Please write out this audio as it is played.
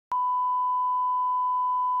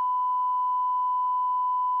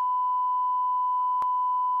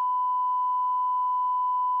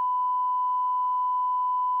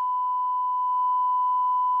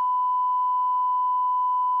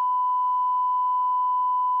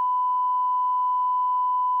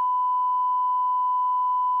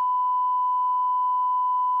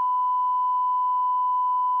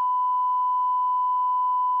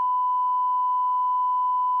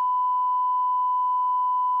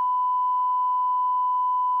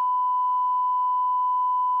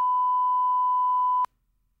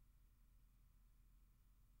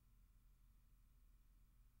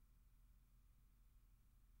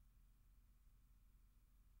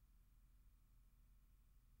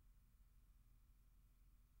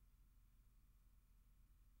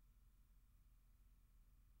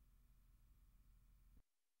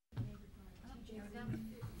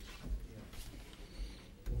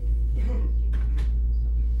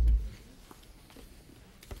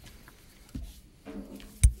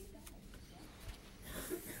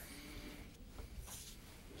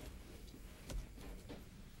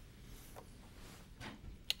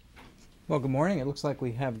Well, good morning. It looks like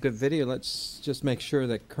we have good video. Let's just make sure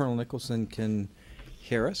that Colonel Nicholson can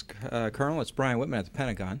hear us. Colonel, it's Brian Whitman at the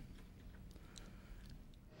Pentagon.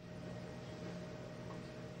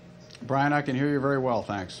 Brian, I can hear you very well,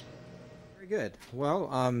 thanks. Very good.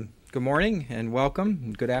 Well, good morning and welcome.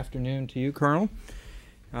 And good afternoon to you, Colonel.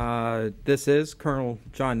 This is Colonel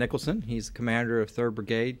John Nicholson. He's the commander of 3rd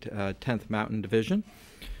Brigade, 10th Mountain Division.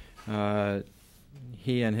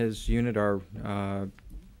 He and his unit are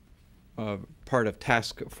part of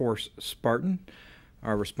Task Force Spartan,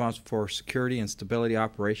 are responsible for security and stability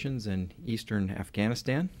operations in eastern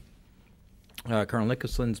Afghanistan. Colonel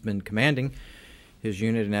Nicholson's been commanding his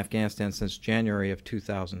unit in Afghanistan since January of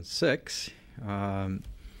 2006.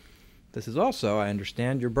 This is also, I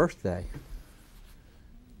understand, your birthday.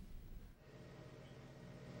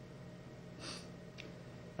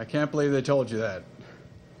 I can't believe they told you that,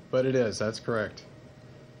 but it is. That's correct.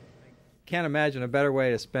 Can't imagine a better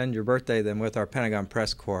way to spend your birthday than with our Pentagon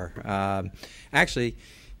Press Corps. Actually,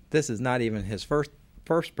 this is not even his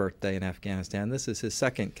first birthday in Afghanistan. This is his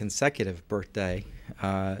second consecutive birthday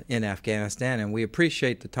in Afghanistan, and we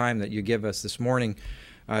appreciate the time that you give us this morning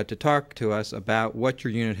to talk to us about what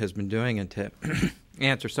your unit has been doing and to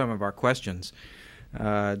answer some of our questions.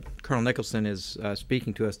 Colonel Nicholson is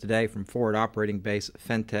speaking to us today from Forward Operating Base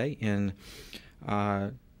Fenty in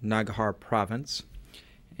Nangarhar Province.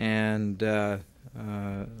 And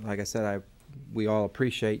like I said, we all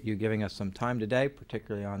appreciate you giving us some time today,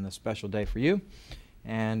 particularly on this special day for you.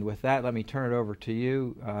 And with that, let me turn it over to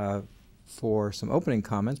you for some opening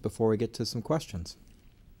comments before we get to some questions.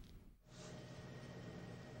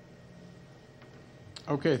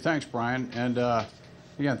 Okay, thanks, Brian. And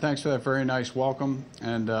again, thanks for that very nice welcome.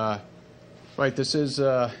 And right, this is,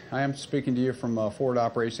 I am speaking to you from Forward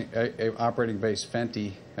Operating Base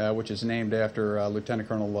Fenty, which is named after Lieutenant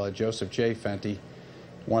Colonel Joseph J. Fenty,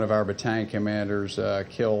 one of our battalion commanders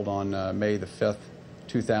killed on May the 5th,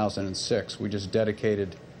 2006. We just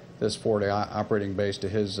dedicated this Forward Operating Base to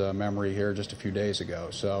his memory here just a few days ago,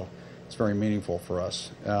 so it's very meaningful for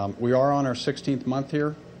us. We are on our 16th month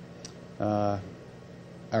here.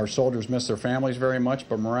 Our soldiers miss their families very much,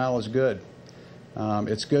 but morale is good.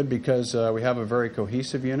 It's good because we have a very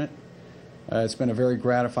cohesive unit. It's been a very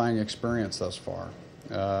gratifying experience thus far.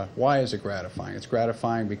 Why is it gratifying? It's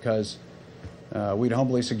gratifying because we'd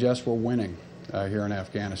humbly suggest we're winning here in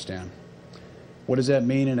Afghanistan. What does that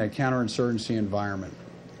mean in a counterinsurgency environment?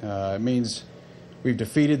 It means we've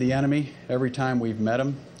defeated the enemy every time we've met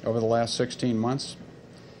him over the last 16 months.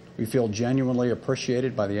 We feel genuinely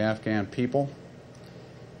appreciated by the Afghan people.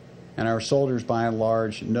 And our soldiers, by and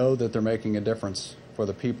large, know that they're making a difference for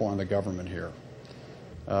the people and the government here.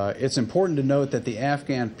 It's important to note that the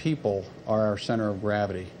Afghan people are our center of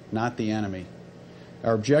gravity, not the enemy.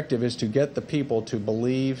 Our objective is to get the people to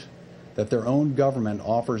believe that their own government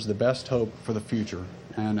offers the best hope for the future,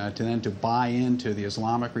 and to buy into the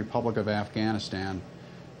Islamic Republic of Afghanistan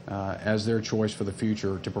as their choice for the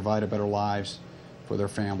future to provide better lives for their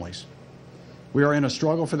families. We are in a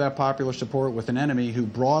struggle for that popular support with an enemy who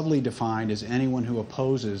broadly defined is anyone who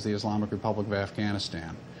opposes the Islamic Republic of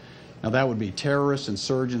Afghanistan. Now that would be terrorists,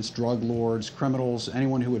 insurgents, drug lords, criminals,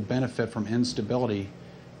 anyone who would benefit from instability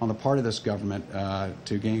on the part of this government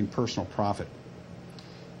to gain personal profit.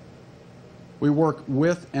 We work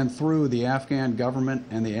with and through the Afghan government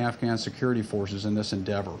and the Afghan security forces in this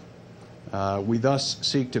endeavor. We thus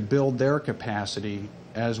seek to build their capacity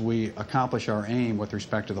as we accomplish our aim with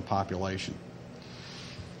respect to the population.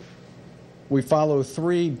 We follow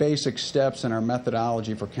 3 basic steps in our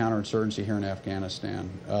methodology for counterinsurgency here in Afghanistan.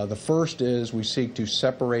 The first is we seek to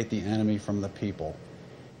separate the enemy from the people.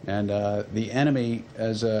 And the enemy,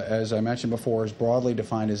 as I mentioned before, is broadly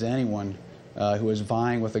defined as anyone who is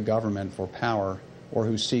vying with the government for power or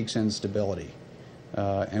who seeks instability.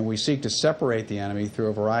 And we seek to separate the enemy through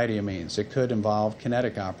a variety of means. It could involve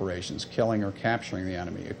kinetic operations, killing or capturing the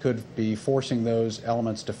enemy. It could be forcing those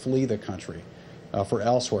elements to flee the country for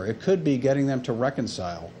elsewhere. It could be getting them to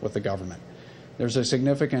reconcile with the government. There's a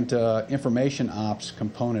significant information ops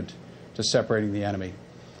component to separating the enemy.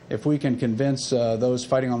 If we can convince those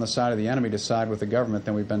fighting on the side of the enemy to side with the government,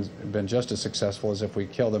 then we've been just as successful as if we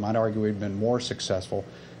killed them. I'd argue we've been more successful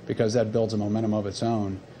because that builds a momentum of its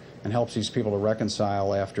own and helps these people to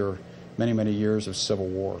reconcile after many, many years of civil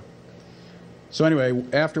war. So anyway,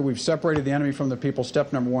 after we've separated the enemy from the people,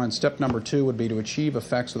 step number 1. Step number 2 would be to achieve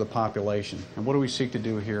effects with the population. And what do we seek to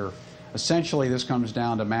do here? Essentially, this comes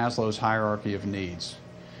down to Maslow's hierarchy of needs.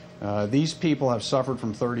 These people have suffered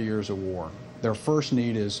from 30 years of war. Their first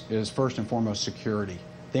need is first and foremost security.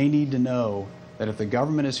 They need to know that if the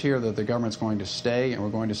government is here, that the government's going to stay and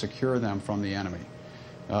we're going to secure them from the enemy.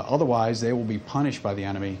 Otherwise, they will be punished by the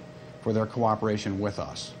enemy for their cooperation with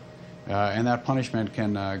us. And that punishment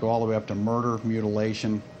can go all the way up to murder,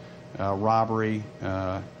 mutilation, robbery,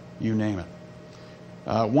 you name it.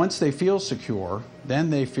 Once they feel secure, then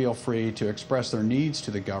they feel free to express their needs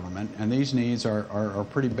to the government, and these needs are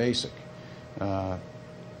pretty basic.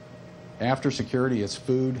 After security, it's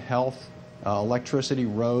food, health, electricity,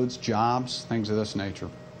 roads, jobs, things of this nature.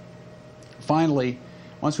 Finally,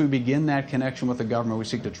 once we begin that connection with the government, we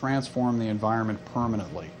seek to transform the environment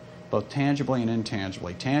permanently, both tangibly and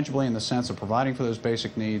intangibly. Tangibly in the sense of providing for those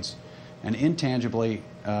basic needs, and intangibly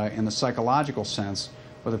in the psychological sense,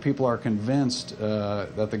 where the people are convinced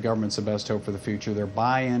that the government's the best hope for the future, their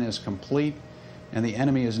buy-in is complete, and the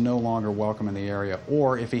enemy is no longer welcome in the area,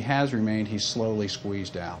 or if he has remained, he's slowly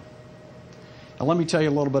squeezed out. Now let me tell you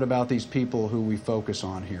a little bit about these people who we focus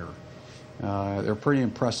on here. They're a pretty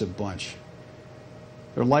impressive bunch.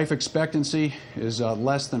 Their life expectancy is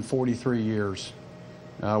less than 43 years.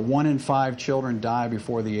 1 in 5 children die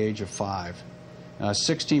before the age of 5.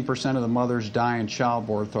 16% of the mothers die in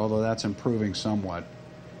childbirth, although that's improving somewhat.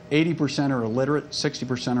 80% are illiterate,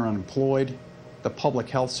 60% are unemployed. The public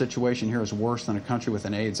health situation here is worse than a country with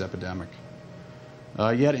an AIDS epidemic.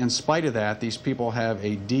 Yet, in spite of that, these people have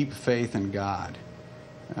a deep faith in God.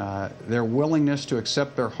 Their willingness to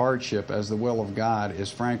accept their hardship as the will of God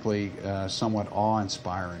is frankly somewhat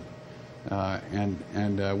awe-inspiring.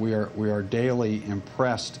 We are daily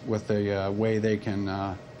impressed with the way they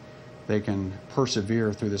can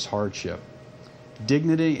persevere through this hardship.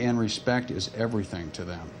 Dignity and respect is everything to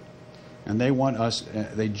them. And they want us,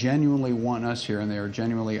 they genuinely want us here, and they are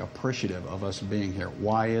genuinely appreciative of us being here.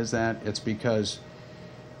 Why is that? It's because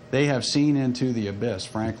they have seen into the abyss,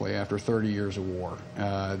 frankly, after 30 years of war.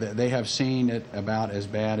 They have seen it about as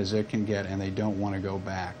bad as it can get, and they don't want to go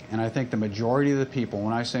back. And I think the majority of the people,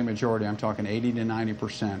 when I say majority, I'm talking 80 to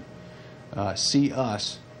 90%, see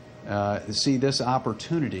us, see this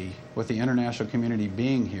opportunity with the international community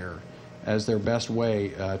being here as their best way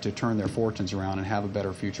to turn their fortunes around and have a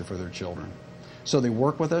better future for their children. So they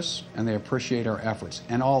work with us, and they appreciate our efforts.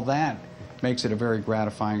 And all that makes it a very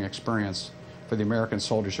gratifying experience for the American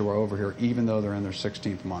soldiers who are over here, even though they're in their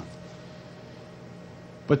 16th month.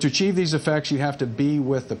 But to achieve these effects, you have to be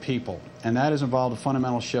with the people, and that has involved a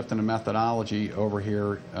fundamental shift in the methodology over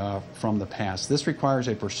here from the past. This requires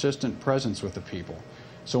a persistent presence with the people.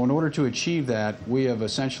 So in order to achieve that, we have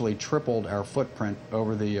essentially tripled our footprint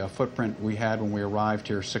over the footprint we had when we arrived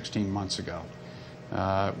here 16 months ago.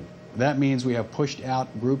 That means we have pushed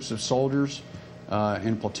out groups of soldiers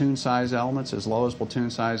in platoon-size elements, as low as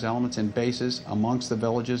platoon-size elements, in bases amongst the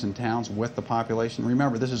villages and towns with the population.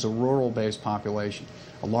 Remember, this is a rural-based population.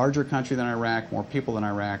 A larger country than Iraq, more people than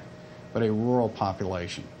Iraq, but a rural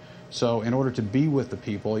population. So in order to be with the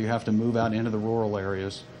people, you have to move out into the rural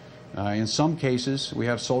areas. In some cases, we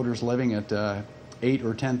have soldiers living at 8,000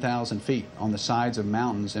 or 10,000 feet on the sides of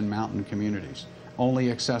mountains in mountain communities,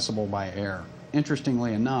 only accessible by air.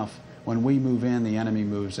 Interestingly enough, when we move in, the enemy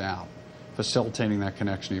moves out, facilitating that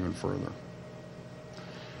connection even further.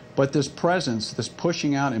 But this presence, this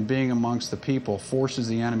pushing out and being amongst the people, forces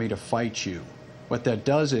the enemy to fight you. What that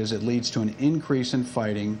does is it leads to an increase in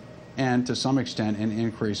fighting and, to some extent, an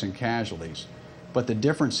increase in casualties. But the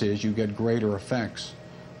difference is you get greater effects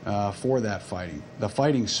for that fighting. The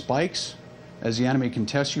fighting spikes as the enemy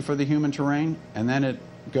contests you for the human terrain, and then it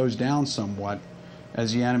goes down somewhat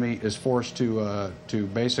as the enemy is forced to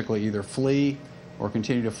basically either flee or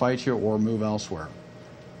continue to fight you or move elsewhere.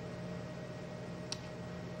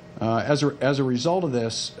 As a result of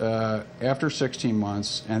this, after 16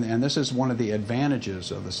 months, and this is one of the advantages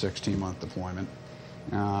of the 16-month deployment,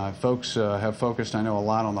 folks have focused, I know, a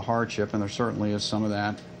lot on the hardship, and there certainly is some of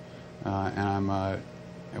that,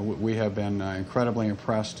 we have been incredibly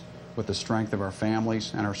impressed with the strength of our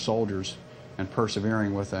families and our soldiers and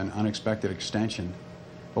persevering with an unexpected extension.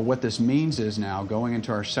 But what this means is now, going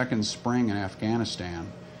into our second spring in Afghanistan,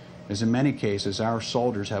 is in many cases our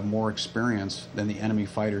soldiers have more experience than the enemy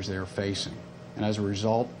fighters they are facing. And as a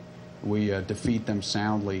result, we defeat them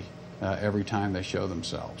soundly every time they show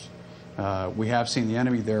themselves. We have seen the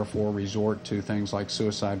enemy, therefore, resort to things like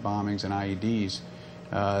suicide bombings and IEDs.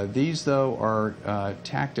 These, though, are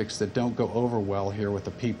tactics that don't go over well here with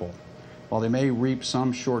the people. While they may reap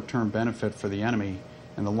some short-term benefit for the enemy,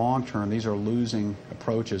 in the long term, these are losing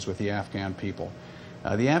approaches with the Afghan people.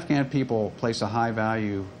 The Afghan people place a high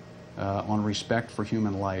value on respect for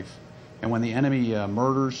human life. And when the enemy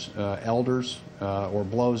murders elders or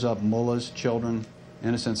blows up mullahs, children,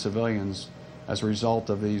 innocent civilians, as a result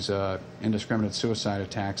of these indiscriminate suicide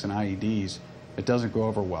attacks and IEDs, it doesn't go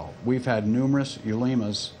over well. We've had numerous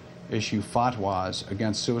ulemas issue fatwas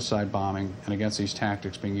against suicide bombing and against these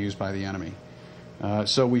tactics being used by the enemy.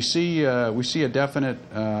 So we see a definite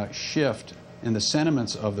shift in the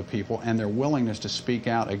sentiments of the people and their willingness to speak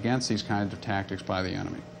out against these kinds of tactics by the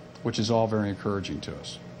enemy, which is all very encouraging to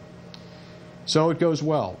us. So it goes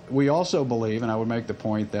well. We also believe, and I would make the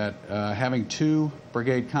point, that having 2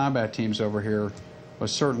 brigade combat teams over here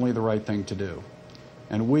was certainly the right thing to do.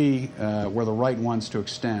 And we were the right ones to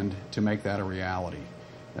extend to make that a reality.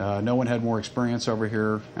 No one had more experience over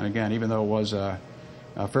here, and again, even though it was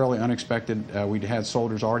fairly unexpected, we'd had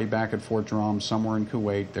soldiers already back at Fort Drum, somewhere in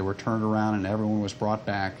Kuwait. They were turned around and everyone was brought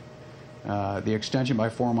back. The extension by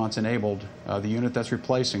 4 months enabled the unit that's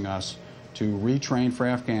replacing us to retrain for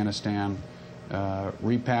Afghanistan,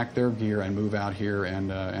 repack their gear, and move out here, and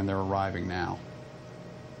they're arriving now.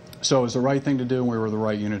 So it was the right thing to do, and we were the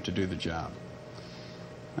right unit to do the job.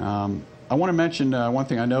 I want to mention one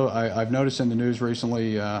thing. I've noticed in the news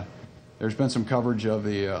recently there's been some coverage of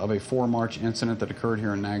a 4-March incident that occurred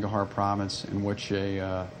here in Nangarhar Province, in which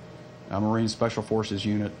a Marine Special Forces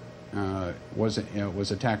unit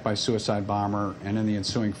was attacked by a suicide bomber, and in the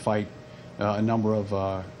ensuing fight, a number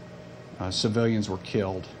of civilians were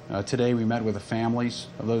killed. Today we met with the families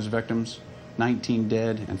of those victims, 19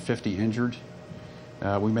 dead and 50 injured.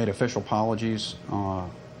 We made official apologies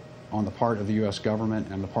on the part of the U.S. government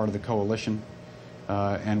and the part of the coalition,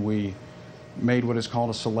 and we made what is called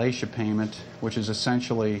a salacia payment, which is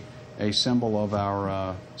essentially a symbol of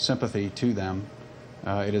our sympathy to them.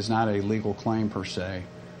 It is not a legal claim per se,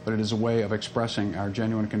 but it is a way of expressing our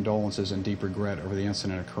genuine condolences and deep regret over the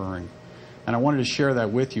incident occurring. And I wanted to share that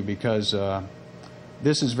with you because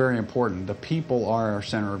this is very important. The people are our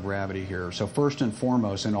center of gravity here. So first and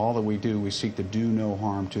foremost, in all that we do, we seek to do no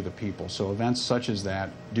harm to the people. So events such as that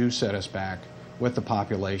do set us back with the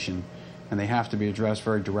population, and they have to be addressed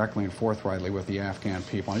very directly and forthrightly with the Afghan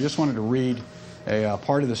people. And I just wanted to read a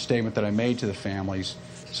part of the statement that I made to the families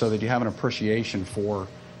so that you have an appreciation for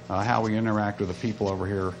how we interact with the people over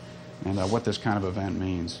here and what this kind of event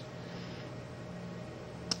means.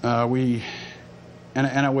 I would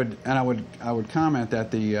comment that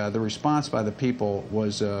the response by the people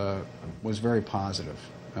was very positive.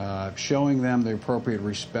 Showing them the appropriate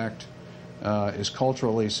respect is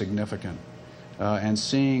culturally significant, and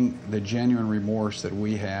seeing the genuine remorse that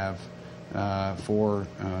we have for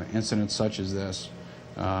incidents such as this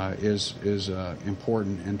is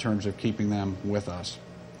important in terms of keeping them with us.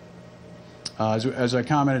 As I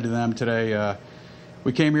commented to them today,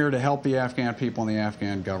 we came here to help the Afghan people and the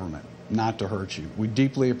Afghan government, not to hurt you. We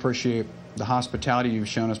deeply appreciate the hospitality you've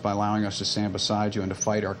shown us by allowing us to stand beside you and to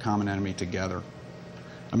fight our common enemy together.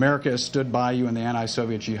 America has stood by you in the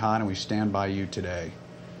anti-Soviet jihad, and we stand by you today.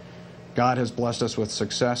 God has blessed us with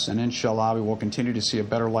success, and inshallah we will continue to see a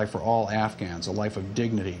better life for all Afghans, a life of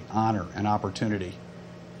dignity, honor, and opportunity.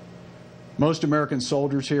 Most American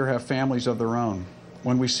soldiers here have families of their own.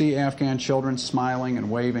 When we see Afghan children smiling and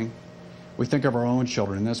waving, we think of our own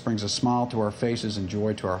children, and this brings a smile to our faces and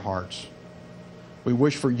joy to our hearts. We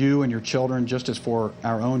wish for you and your children, just as for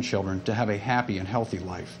our own children, to have a happy and healthy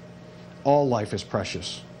life. All life is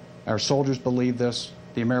precious. Our soldiers believe this.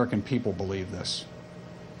 The American people believe this.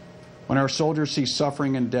 When our soldiers see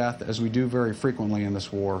suffering and death, as we do very frequently in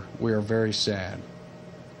this war, we are very sad.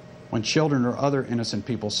 When children or other innocent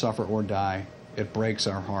people suffer or die, it breaks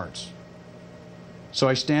our hearts. So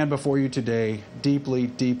I stand before you today deeply,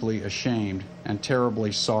 deeply ashamed and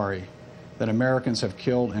terribly sorry that Americans have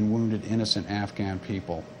killed and wounded innocent Afghan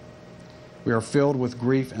people. We are filled with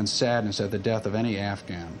grief and sadness at the death of any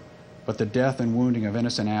Afghan, but the death and wounding of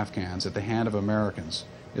innocent Afghans at the hand of Americans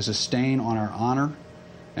is a stain on our honor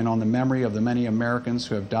and on the memory of the many Americans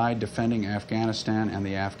who have died defending Afghanistan and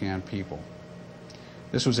the Afghan people.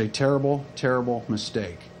 This was a terrible, terrible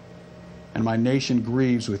mistake, and my nation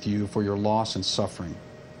grieves with you for your loss and suffering.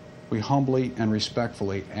 We humbly and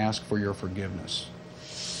respectfully ask for your forgiveness."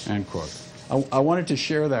 End quote. I wanted to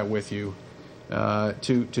share that with you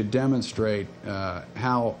to demonstrate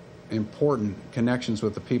how important connections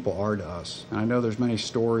with the people are to us. And I know there's many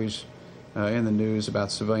stories in the news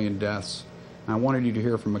about civilian deaths. And I wanted you to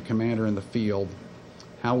hear from a commander in the field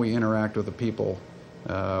how we interact with the people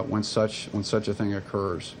when such a thing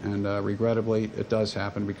occurs. And regrettably, it does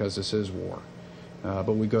happen because this is war.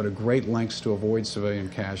 But we go to great lengths to avoid civilian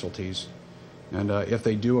casualties. And if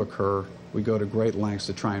they do occur, we go to great lengths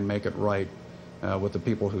to try and make it right with the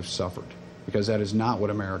people who've suffered, because that is not what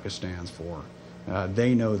America stands for.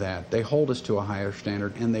 They know that. They hold us to a higher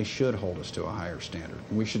standard, and they should hold us to a higher standard.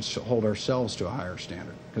 And we should hold ourselves to a higher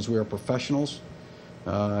standard, because we are professionals,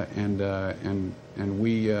 and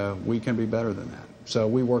we can be better than that. So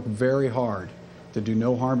we work very hard to do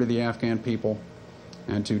no harm to the Afghan people,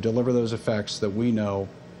 and to deliver those effects that we know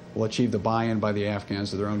will achieve the buy-in by the Afghans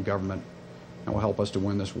to their own government and will help us to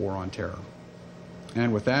win this war on terror.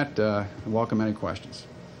 And with that, I welcome any questions.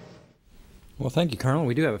 Well, thank you, Colonel.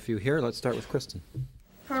 We do have a few here. Let's start with Kristen.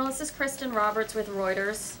 Colonel, this is Kristen Roberts with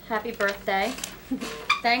Reuters. Happy birthday.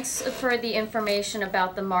 Thanks for the information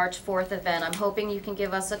about the March 4th event. I'm hoping you can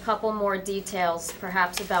give us a couple more details,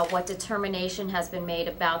 perhaps about what determination has been made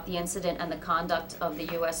about the incident and the conduct of the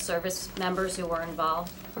U.S. service members who were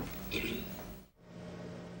involved.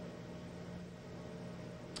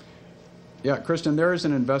 Yeah, Kristen, there is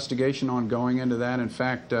an investigation ongoing into that. In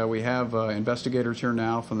fact, we have investigators here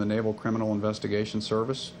now from the Naval Criminal Investigation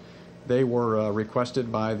Service. They were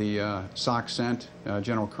requested by the SOC-CENT,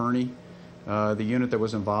 General Kearney. The unit that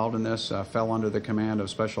was involved in this fell under the command of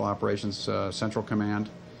Special Operations Central Command.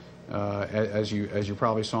 As you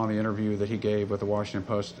probably saw in the interview that he gave with the Washington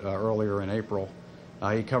Post earlier in April,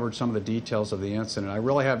 he covered some of the details of the incident. I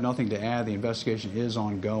really have nothing to add. The investigation is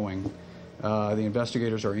ongoing. The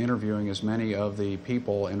investigators are interviewing as many of the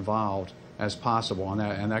people involved as possible,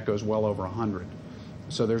 and that goes well over 100.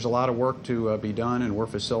 So there's a lot of work to be done, and we're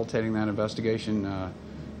facilitating that investigation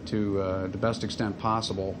to the best extent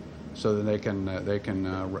possible, so that they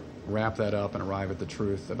can wrap that up and arrive at the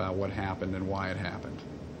truth about what happened and why it happened.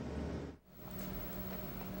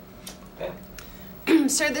 Okay.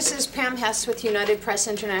 Sir, this is Pam Hess with United Press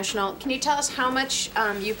International. Can you tell us how much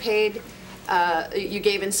you paid? You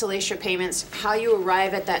gave in salacious payments, how you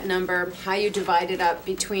arrive at that number, how you divide it up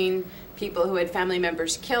between people who had family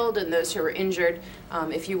members killed and those who were injured,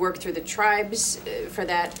 if you worked through the tribes for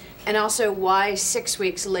that, and also why 6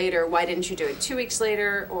 weeks later? Why didn't you do it 2 weeks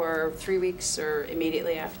later or 3 weeks or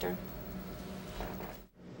immediately after?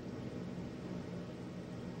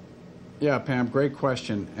 Yeah, Pam, great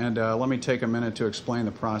question. And let me take a minute to explain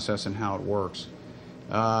the process and how it works.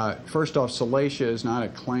 First off, salacia is not a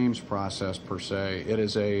claims process per se. It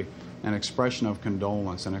is an expression of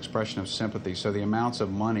condolence, an expression of sympathy. So the amounts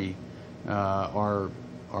of money are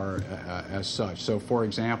as such. So, for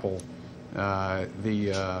example,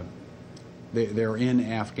 they're in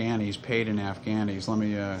Afghanis, paid in Afghanis. Let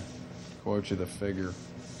me quote you the figure.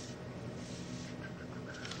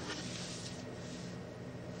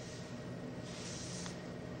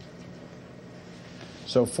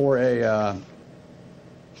 So for a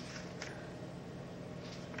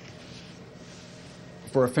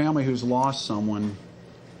family who's lost someone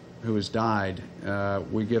who has died,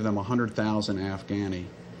 we give them 100,000 Afghani.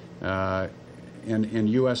 In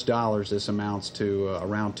U.S. dollars, this amounts to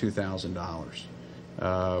around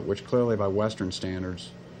 $2,000, which clearly by Western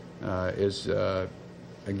standards is not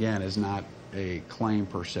a claim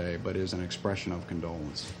per se, but is an expression of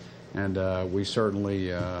condolence. And we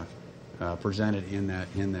certainly present it in that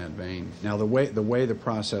vein. Now, the way the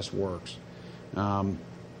process works.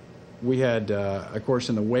 We had, of course,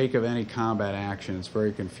 in the wake of any combat action, it's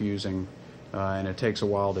very confusing, and it takes a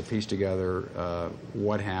while to piece together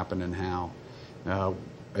what happened and how.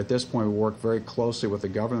 At this point, we work very closely with the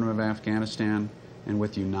government of Afghanistan and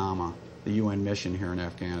with UNAMA, the UN mission here in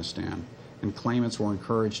Afghanistan. And claimants were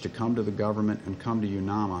encouraged to come to the government and come to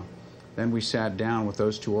UNAMA. Then we sat down with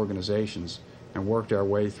those two organizations and worked our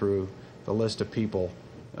way through the list of people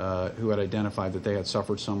who had identified that they had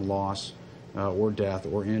suffered some loss or death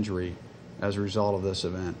or injury as a result of this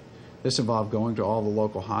event. This involved going to all the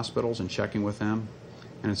local hospitals and checking with them.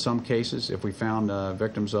 And in some cases, if we found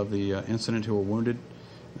victims of the incident who were wounded,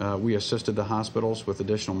 we assisted the hospitals with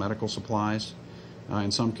additional medical supplies.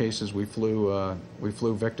 In some cases, we flew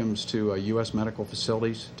victims to U.S. medical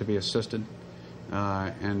facilities to be assisted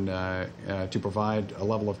and to provide a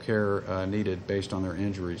level of care needed based on their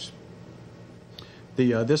injuries.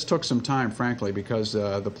 This took some time, frankly, because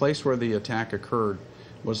the place where the attack occurred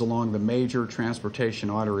was along the major transportation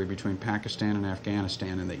artery between Pakistan and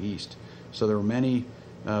Afghanistan in the east. So there were many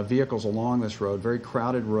vehicles along this road, very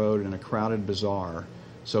crowded road and a crowded bazaar.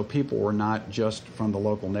 So people were not just from the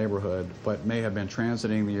local neighborhood, but may have been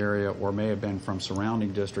transiting the area or may have been from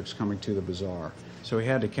surrounding districts coming to the bazaar. So we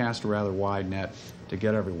had to cast a rather wide net to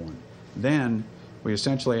get everyone. Then we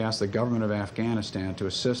essentially asked the government of Afghanistan to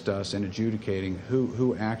assist us in adjudicating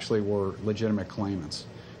who actually were legitimate claimants.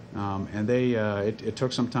 And it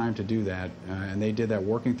took some time to do that, and they did that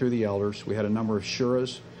working through the elders. We had a number of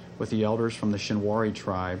shuras with the elders from the Shinwari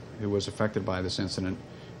tribe who was affected by this incident,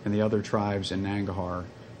 and the other tribes in Nangarhar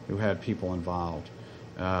who had people involved.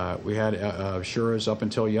 We had shuras up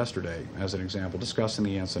until yesterday, as an example, discussing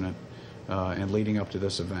the incident and leading up to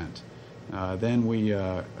this event. Then we,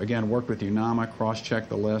 again, worked with UNAMA, cross-checked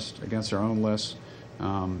the list against our own lists.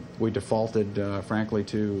 We defaulted, frankly,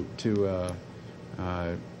 to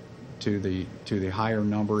to the higher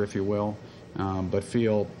number, if you will, but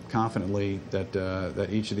feel confidently that that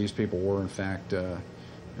each of these people were in fact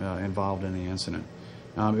involved in the incident.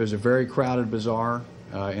 It was a very crowded bazaar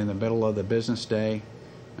in the middle of the business day.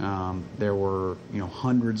 There were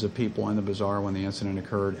hundreds of people in the bazaar when the incident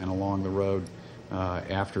occurred, and along the road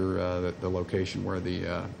after the location where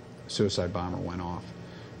the suicide bomber went off.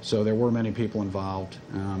 So there were many people involved.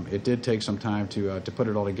 It did take some time to put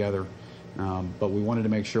it all together, but we wanted to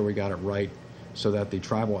make sure we got it right so that the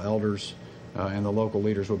tribal elders and the local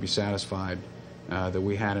leaders would be satisfied that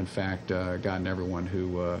we had in fact gotten everyone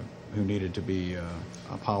who needed to be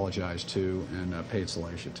apologized to and paid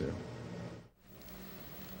salacia to.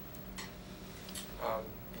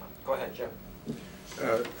 Go ahead, Jim.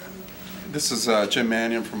 This is Jim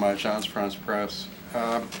Mannion from Agence France Presse.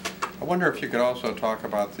 I wonder if you could also talk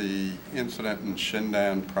about the incident in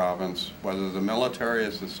Shindan province, whether the military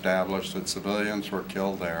has established that civilians were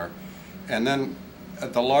killed there, and then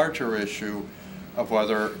the larger issue of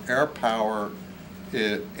whether air power,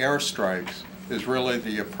 airstrikes, is really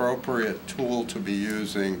the appropriate tool to be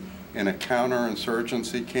using in a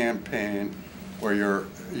counterinsurgency campaign where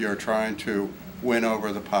you're trying to win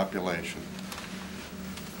over the population.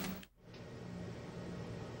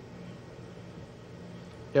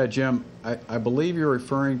 Yeah, Jim, I believe you're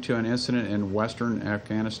referring to an incident in western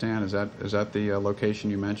Afghanistan. Is that the location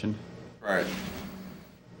you mentioned? Right.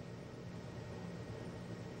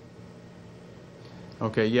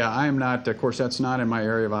 Okay, yeah, I am not, of course, that's not in my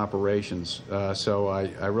area of operations, so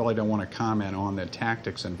I really don't want to comment on the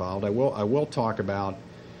tactics involved. I will talk about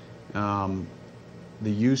the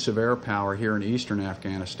use of air power here in eastern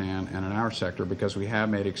Afghanistan and in our sector, because we have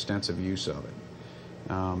made extensive use of it.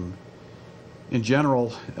 In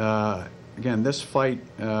general, again, this fight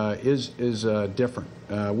is different.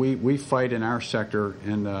 We fight in our sector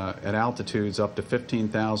at altitudes up to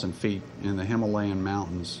 15,000 feet in the Himalayan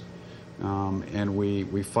mountains, and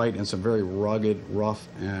we fight in some very rugged, rough,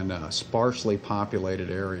 and sparsely populated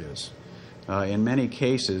areas. In many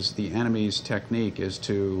cases, the enemy's technique is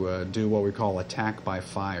to do what we call attack by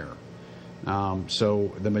fire.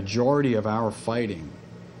 So the majority of our fighting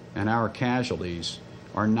and our casualties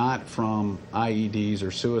are not from IEDs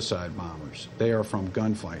or suicide bombers. They are from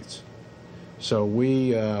gunfights. So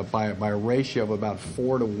we, by a ratio of about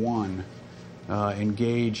 4 to 1,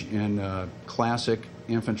 engage in classic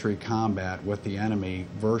infantry combat with the enemy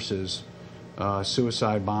versus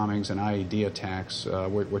suicide bombings and IED attacks,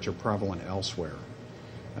 which are prevalent elsewhere.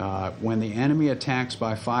 When the enemy attacks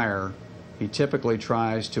by fire, he typically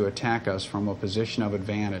tries to attack us from a position of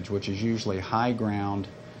advantage, which is usually high ground,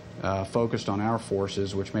 focused on our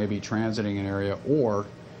forces, which may be transiting an area, or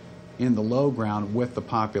in the low ground with the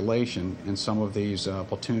population in some of these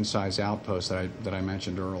platoon-sized outposts that I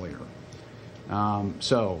mentioned earlier.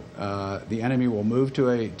 The enemy will move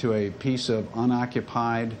to a piece of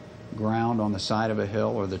unoccupied ground on the side of a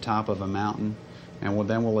hill or the top of a mountain, and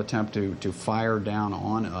then will attempt to fire down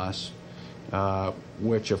on us,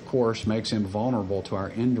 which of course makes him vulnerable to our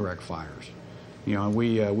indirect fires. And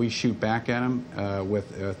we shoot back at them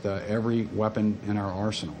with every weapon in our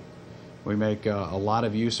arsenal. We make a lot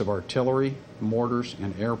of use of artillery, mortars,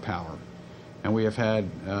 and air power. And we have had,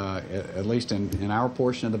 at least in our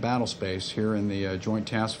portion of the battle space here in the Joint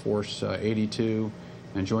Task Force 82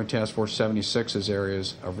 and Joint Task Force 76's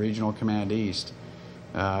areas of Regional Command East,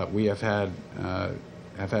 we have had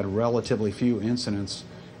relatively few incidents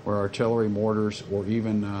where artillery, mortars, or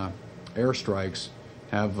even airstrikes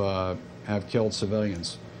have killed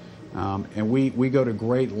civilians. And we go to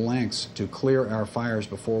great lengths to clear our fires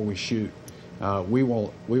before we shoot. We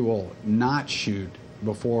will not shoot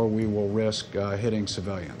before we will risk hitting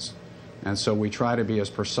civilians. And so we try to be as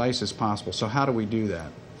precise as possible. So how do we do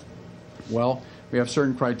that? Well, we have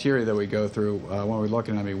certain criteria that we go through when we're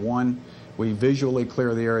looking at enemy. One, we visually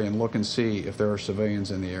clear the area and look and see if there are civilians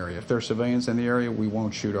in the area. If there are civilians in the area, we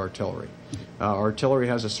won't shoot artillery. Artillery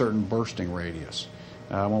has a certain bursting radius.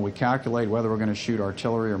 When we calculate whether we're going to shoot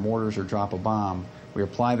artillery or mortars or drop a bomb, we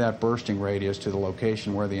apply that bursting radius to the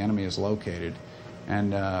location where the enemy is located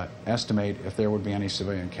and estimate if there would be any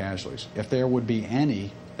civilian casualties. If there would be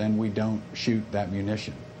any, then we don't shoot that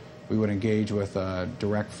munition. We would engage with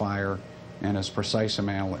direct fire in as precise a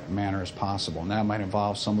manner as possible. And that might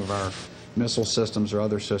involve some of our missile systems or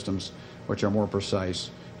other systems which are more precise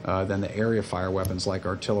than the area fire weapons like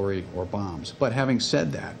artillery or bombs. But having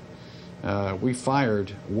said that, we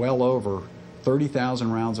fired well over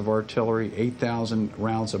 30,000 rounds of artillery, 8,000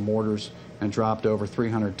 rounds of mortars, and dropped over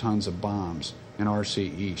 300 tons of bombs in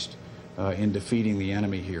RC East in defeating the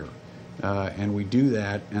enemy here. And we do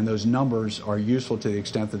that, and those numbers are useful to the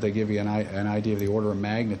extent that they give you an idea of the order of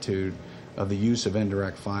magnitude of the use of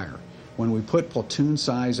indirect fire. When we put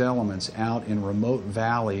platoon-size elements out in remote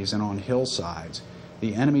valleys and on hillsides,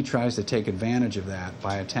 the enemy tries to take advantage of that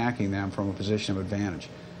by attacking them from a position of advantage.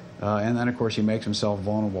 And then, of course, he makes himself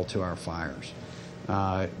vulnerable to our fires.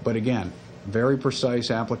 But again, very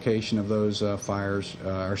precise application of those fires.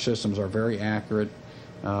 Our systems are very accurate,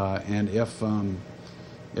 and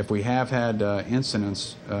if we have had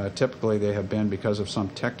incidents, typically they have been because of some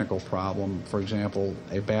technical problem. For example,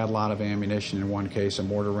 a bad lot of ammunition. In one case, a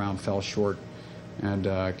mortar round fell short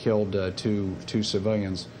and killed two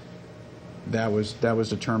civilians. That was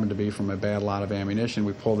determined to be from a bad lot of ammunition.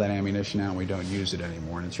 We pull that ammunition out and we don't use it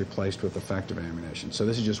anymore, and it's replaced with effective ammunition. So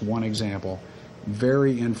this is just one example.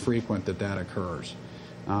 Very infrequent that occurs.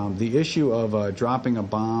 The issue of dropping a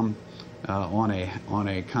bomb on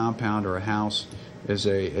a compound or a house there's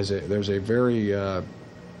a very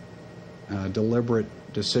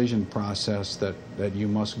deliberate decision process that you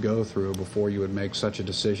must go through before you would make such a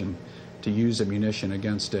decision to use ammunition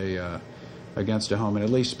against a home. And at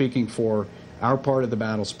least speaking for our part of the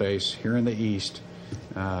battle space here in the East,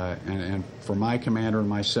 and for my commander and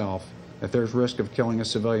myself, if there's risk of killing a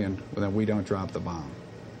civilian, then we don't drop the bomb.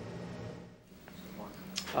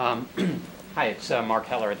 Hi, it's Mark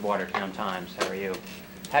Heller at the Watertown Times. How are you?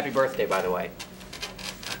 Happy birthday, by the way.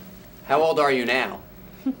 How old are you now?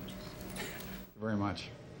 Very much.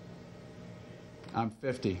 I'm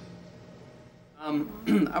 50.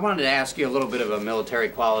 I wanted to ask you a little bit of a military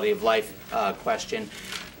quality of life question.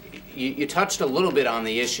 You touched a little bit on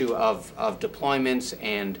the issue of deployments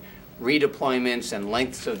and redeployments and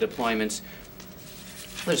lengths of deployments.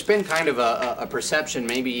 There's been kind of a perception,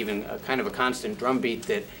 maybe even kind of a constant drumbeat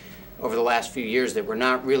that over the last few years that we're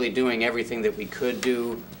not really doing everything that we could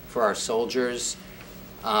do for our soldiers.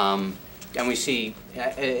 And we see,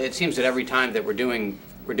 it seems that every time that we're doing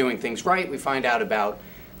things right, we find out about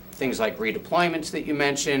things like redeployments that you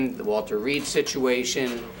mentioned, the Walter Reed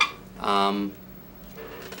situation,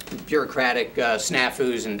 bureaucratic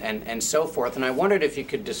snafus and so forth. And I wondered if you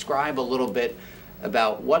could describe a little bit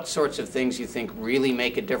about what sorts of things you think really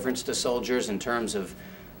make a difference to soldiers in terms of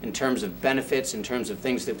benefits, in terms of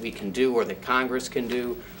things that we can do or that Congress can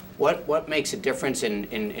do. What makes a difference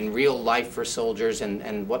in real life for soldiers,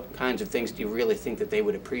 and what kinds of things do you really think that they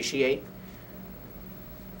would appreciate?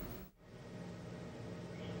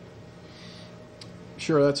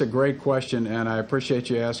 Sure, that's a great question, and I appreciate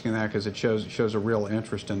you asking that because it shows a real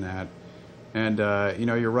interest in that. And you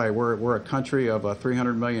know, you're right. We're a country of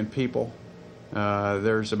 300 million people.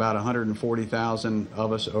 There's about 140,000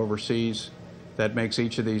 of us overseas. That makes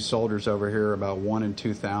each of these soldiers over here about 1 in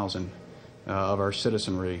 2,000 of our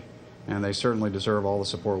citizenry, and they certainly deserve all the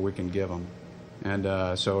support we can give them.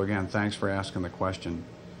 And so again, thanks for asking the question.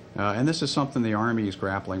 And this is something the Army is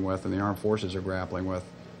grappling with, and the Armed Forces are grappling with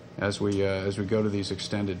as we go to these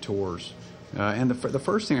extended tours. And the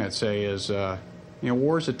first thing I'd say is, you know,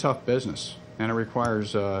 war is a tough business, and it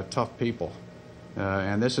requires tough people.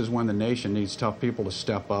 And this is when the nation needs tough people to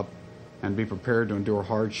step up and be prepared to endure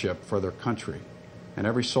hardship for their country. And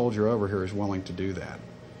every soldier over here is willing to do that.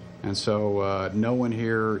 And so no one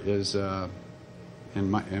here is,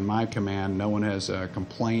 in my command, no one has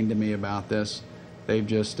complained to me about this. They've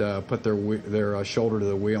just put their shoulder to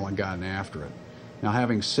the wheel and gotten after it. Now,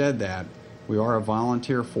 having said that, we are a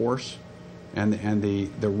volunteer force, and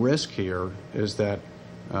the risk here is that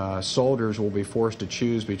soldiers will be forced to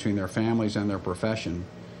choose between their families and their profession.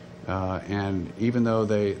 And even though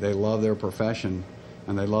they love their profession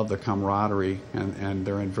and they love the camaraderie, and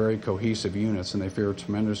they're in very cohesive units, and they feel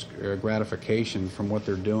tremendous gratification from what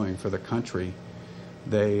they're doing for the country,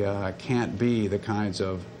 they can't be the kinds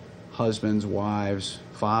of husbands, wives,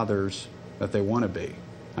 fathers that they want to be.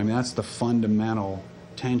 I mean, that's the fundamental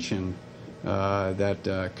tension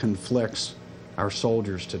that conflicts our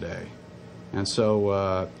soldiers today. And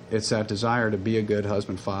so it's that desire to be a good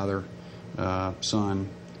husband, father, son,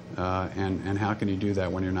 and how can you do that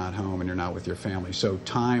when you're not home and you're not with your family? So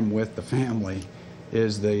time with the family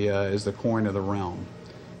is the coin of the realm.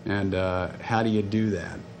 And how do you do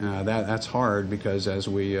that? That's hard because as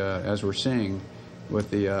we're seeing with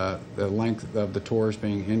the length of the tours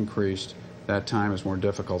being increased, that time is more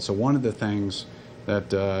difficult. So one of the things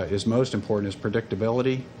that is most important is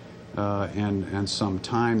predictability and some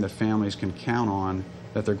time that families can count on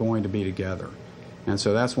that they're going to be together. And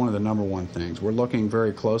so that's one of the number one things. We're looking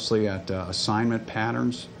very closely at assignment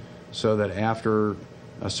patterns so that after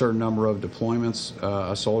a certain number of deployments,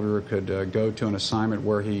 a soldier could go to an assignment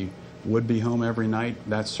where he would be home every night.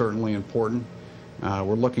 That's certainly important.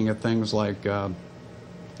 We're looking at things like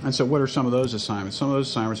And so what are some of those assignments? Some of those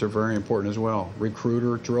assignments are very important as well.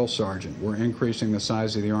 Recruiter, drill sergeant. We're increasing the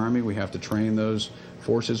size of the Army. We have to train those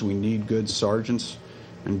forces. We need good sergeants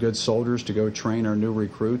and good soldiers to go train our new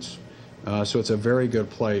recruits. So it's a very good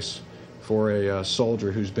place for a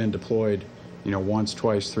soldier who's been deployed, once,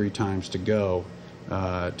 twice, 3 times to go,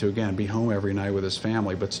 to again be home every night with his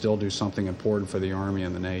family, but still do something important for the Army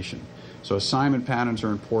and the nation. So assignment patterns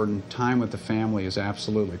are important. Time with the family is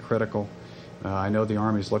absolutely critical. I know the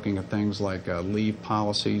Army is looking at things like leave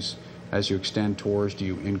policies. As you extend tours, do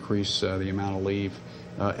you increase the amount of leave?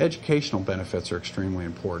 Educational benefits are extremely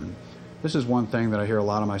important. This is one thing that I hear a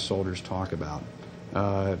lot of my soldiers talk about.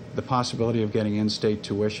 The possibility of getting in-state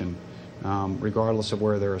tuition, regardless of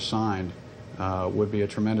where they're assigned, would be a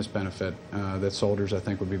tremendous benefit that soldiers, I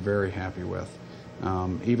think, would be very happy with.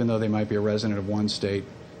 Even though they might be a resident of one state,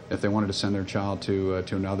 if they wanted to send their child to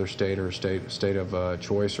another state or state of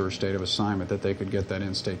choice or state of assignment, that they could get that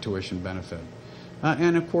in-state tuition benefit.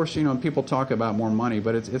 And of course, people talk about more money,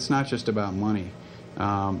 but it's not just about money.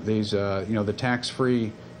 The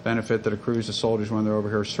tax-free benefit that accrues to soldiers when they're over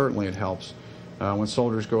here, certainly it helps. When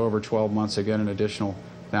soldiers go over 12 months, they get an additional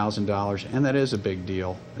 $1,000, and that is a big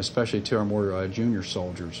deal, especially to our more junior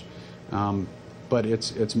soldiers. But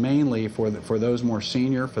it's mainly for those more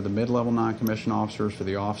senior, for the mid-level non-commissioned officers, for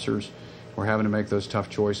the officers who are having to make those tough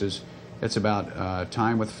choices. It's about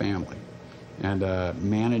time with family and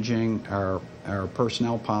managing our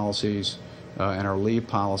personnel policies and our leave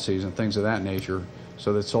policies and things of that nature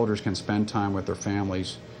so that soldiers can spend time with their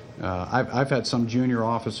families. I've had some junior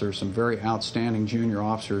officers, some very outstanding junior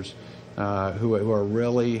officers who are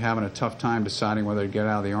really having a tough time deciding whether to get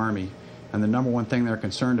out of the Army. And the number one thing they're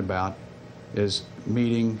concerned about is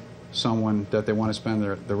meeting someone that they want to spend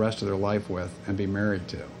the rest of their life with and be married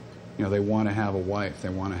to. They want to have a wife, they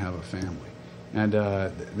want to have a family. And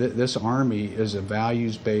this Army is a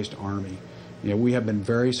values-based Army. We have been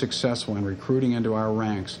very successful in recruiting into our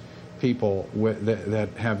ranks people that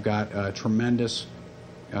have got tremendous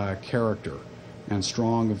character and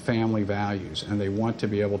strong family values, and they want to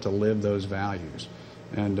be able to live those values.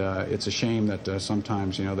 And it's a shame that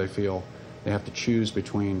sometimes, they feel they have to choose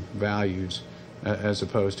between values as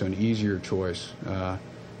opposed to an easier choice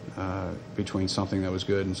between something that was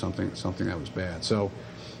good and something that was bad. So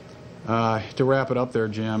to wrap it up there,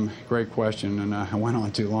 Jim, great question, and I went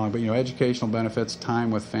on too long, but educational benefits, time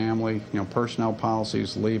with family, personnel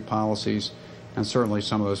policies, leave policies, and certainly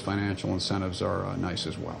some of those financial incentives are nice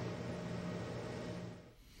as well.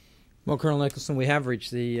 Well, Colonel Nicholson, we have reached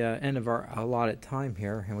the end of our allotted time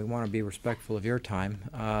here, and we want to be respectful of your time.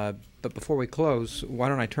 But before we close, why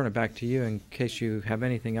don't I turn it back to you in case you have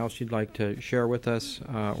anything else you'd like to share with us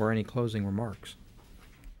or any closing remarks.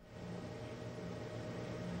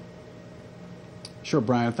 Sure,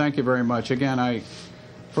 Brian. Thank you very much. Again,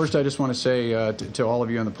 first I just want to say to all of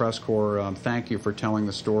you in the press corps, thank you for telling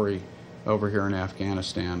the story over here in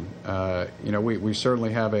Afghanistan. We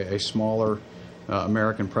certainly have a smaller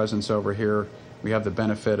American presence over here. We have the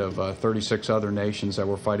benefit of 36 other nations that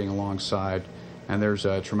we're fighting alongside, and there's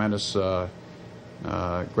a tremendous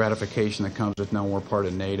gratification that comes with knowing we're part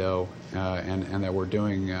of NATO and that we're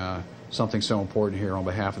doing something so important here on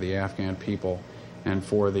behalf of the Afghan people and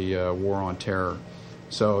for the war on terror.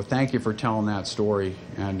 So thank you for telling that story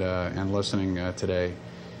and listening today.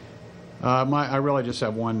 I really just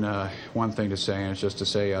have one thing to say, and it's just to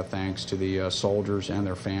say thanks to the soldiers and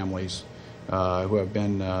their families who have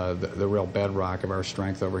been the real bedrock of our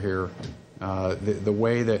strength over here. The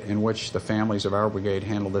way in which the families of our brigade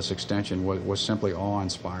handled this extension was simply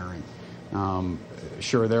awe-inspiring.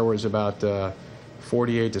 Sure, there was about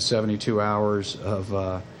 48 to 72 hours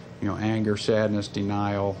of anger, sadness,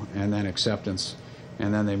 denial, and then acceptance,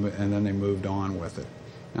 and then they moved on with it.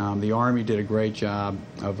 The Army did a great job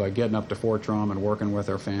of getting up to Fort Drum and working with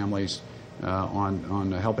their families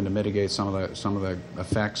on helping to mitigate some of the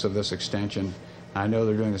effects of this extension. I know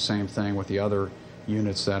they're doing the same thing with the other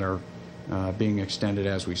units that are being extended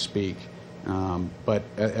as we speak. But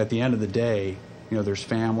at the end of the day, there's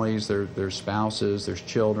families, there's spouses, there's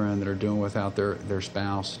children that are doing without their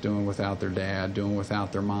spouse, doing without their dad, doing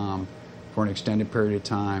without their mom for an extended period of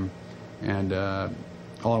time. And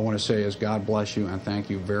all I want to say is God bless you and thank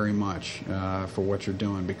you very much for what you're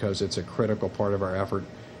doing, because it's a critical part of our effort.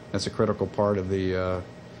 It's a critical part of the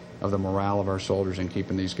morale of our soldiers and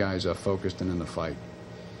keeping these guys focused and in the fight.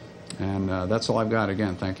 And that's all I've got.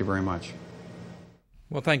 Again, thank you very much.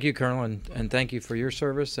 Well, thank you, Colonel, and thank you for your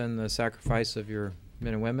service and the sacrifice of your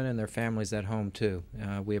men and women and their families at home, too.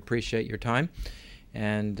 We appreciate your time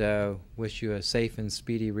and wish you a safe and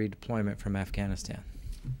speedy redeployment from Afghanistan.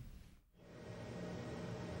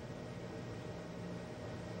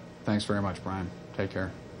 Thanks very much, Brian. Take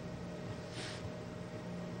care.